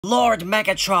Lord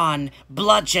Megatron,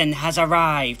 Bludgeon has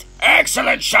arrived.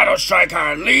 Excellent, Shadow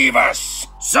Striker, leave us!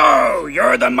 So,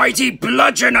 you're the mighty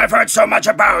Bludgeon I've heard so much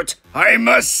about. I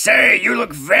must say, you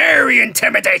look very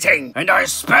intimidating. And I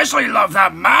especially love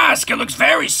that mask, it looks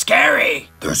very scary.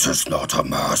 This is not a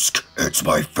mask, it's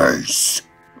my face.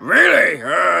 Really?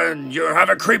 You have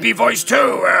a creepy voice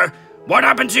too. What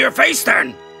happened to your face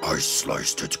then? I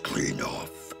sliced it clean off.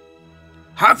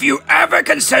 Have you ever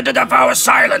considered a vow of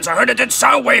silence? I heard it did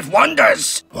soundwave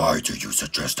wonders. Why do you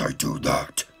suggest I do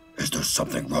that? Is there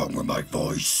something wrong with my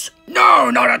voice? No,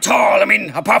 not at all. I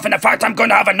mean, apart from the fact I'm going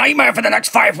to have a nightmare for the next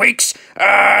 5 weeks,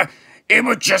 it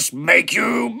would just make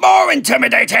you more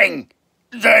intimidating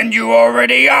than you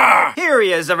already are. Here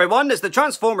he is, everyone. It's the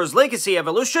Transformers Legacy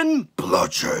Evolution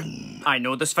Bludgeon. I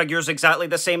know this figure's exactly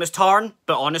the same as Tarn,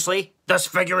 but honestly, This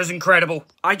figure is incredible.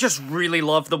 I just really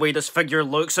love the way this figure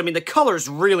looks. I mean, the colors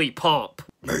really pop.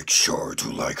 Make sure to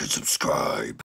like and subscribe.